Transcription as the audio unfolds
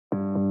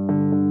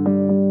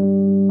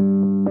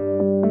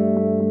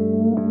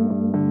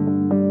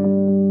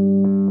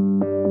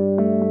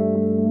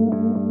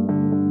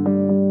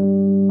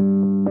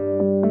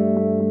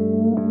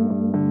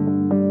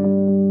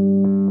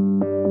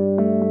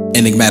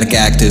Enigmatic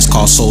actors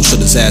cause social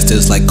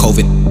disasters like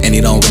COVID, and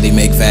they don't really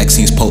make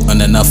vaccines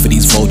potent enough for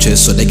these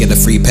vultures, so they get a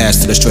free pass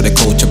to destroy the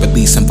culture,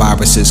 releasing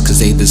viruses cause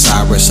they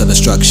desirous of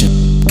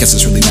destruction. Guess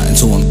it's really nothing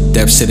to them.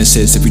 Death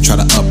sentences if you try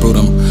to uproot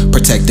them.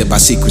 Protected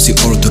by secrecy,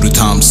 oral through the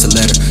Tom's to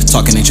letter.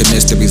 Talking ancient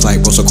mysteries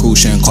like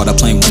Rosicrucian. Caught a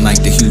plane one night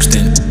to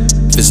Houston.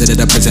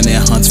 Visited a prison in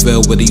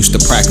Huntsville where they used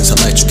to practice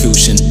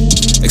electrocution.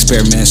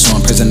 Experiments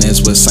on prisoners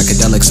with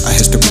psychedelics our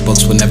history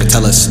books will never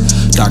tell us.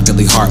 Dr.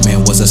 Lee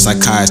Hartman was a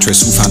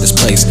psychiatrist who found his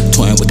place,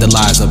 toying with the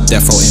lives of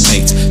death row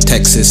inmates.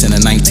 Texas in the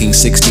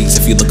 1960s,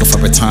 if you're looking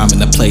for a time and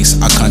a place,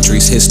 our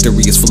country's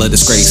history is full of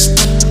disgrace.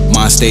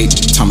 Mind state,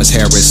 Thomas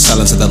Harris,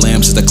 Silence of the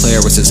Lambs is the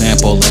clearest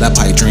example of that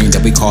pipe dream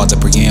that we call the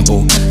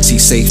preamble. See,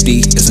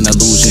 safety is an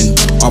illusion.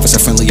 Officer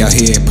friendly out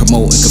here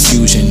promoting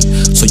confusion,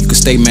 so you can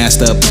stay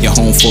masked up in your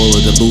home full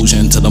of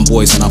delusion. Till them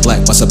boys in our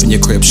black bus up in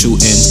your crib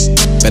shooting.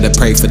 Better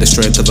pray for the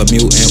strength of a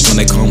mutant when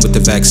they come with the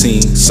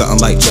vaccine.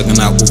 Something like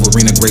Juggernaut,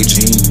 Wolverine, a great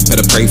gene.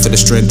 Better pray for the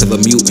strength of a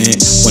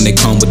mutant when they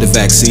come with the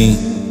vaccine.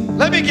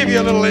 Let me give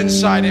you a little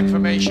inside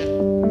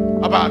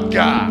information about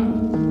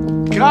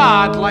God.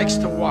 God likes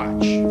to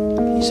watch.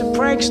 He's a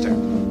prankster.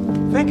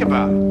 Think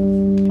about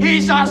it.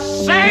 He's a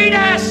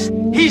sadist.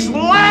 He's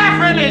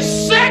laughing his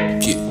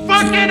sick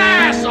fucking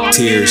ass off.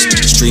 Tears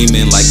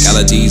streaming like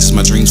allergies.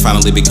 My dreams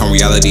finally become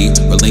reality.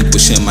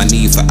 Relinquishing my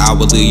need for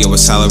hourly or a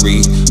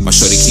salary. My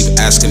shorty keep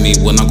asking me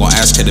when I'm gonna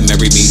ask her to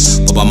marry me,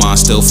 but my mind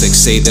still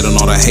fixated on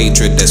all the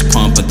hatred that's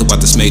pumping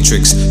throughout this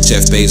matrix.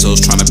 Jeff Bezos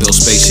trying to build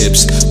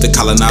spaceships to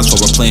colonize our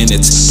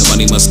planets. The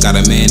money must got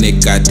a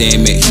manic. God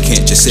damn it, he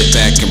can't just sit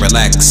back and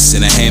relax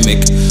in a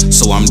hammock.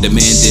 So I'm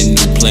demanding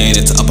new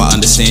planet to up our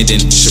understanding.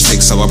 Should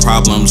fix our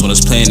problems on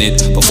this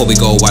planet before we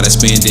go wide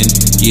expanding.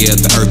 Yeah,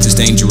 the earth is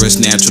dangerous.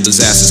 Natural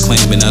disasters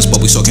claiming us,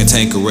 but we so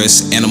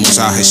cantankerous. Animals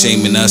out here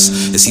shaming us.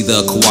 It's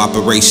either a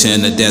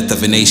cooperation, the death of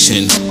a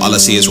nation. All I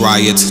see is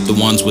riots. The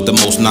ones with the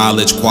most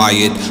knowledge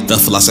quiet. The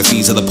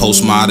philosophies of the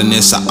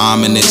postmodernists are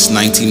ominous.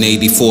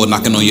 1984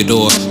 knocking on your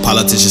door.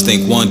 Politicians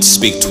think once,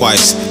 speak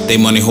twice. They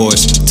money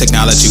horse.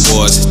 Technology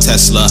wars.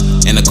 Tesla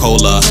and a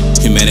cola.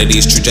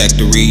 Humanity's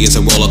trajectory is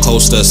a roller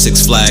coaster.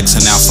 6 flags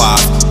and now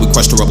 5. We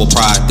crush the rebel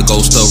pride. The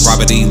ghost of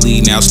Robert E. Lee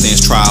now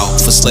stands trial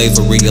for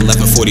slavery.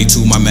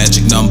 1142, my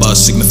magic number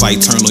signify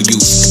eternal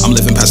youth. I'm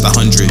living past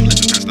 100.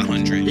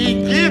 He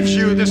gives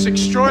you this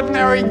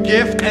extraordinary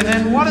gift, and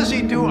then what does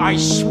he do? I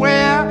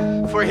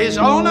swear, for his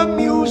own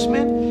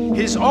amusement,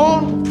 his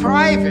own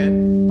private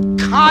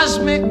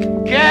cosmic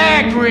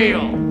gag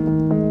reel,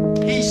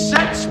 he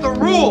sets the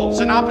rules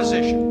in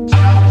opposition.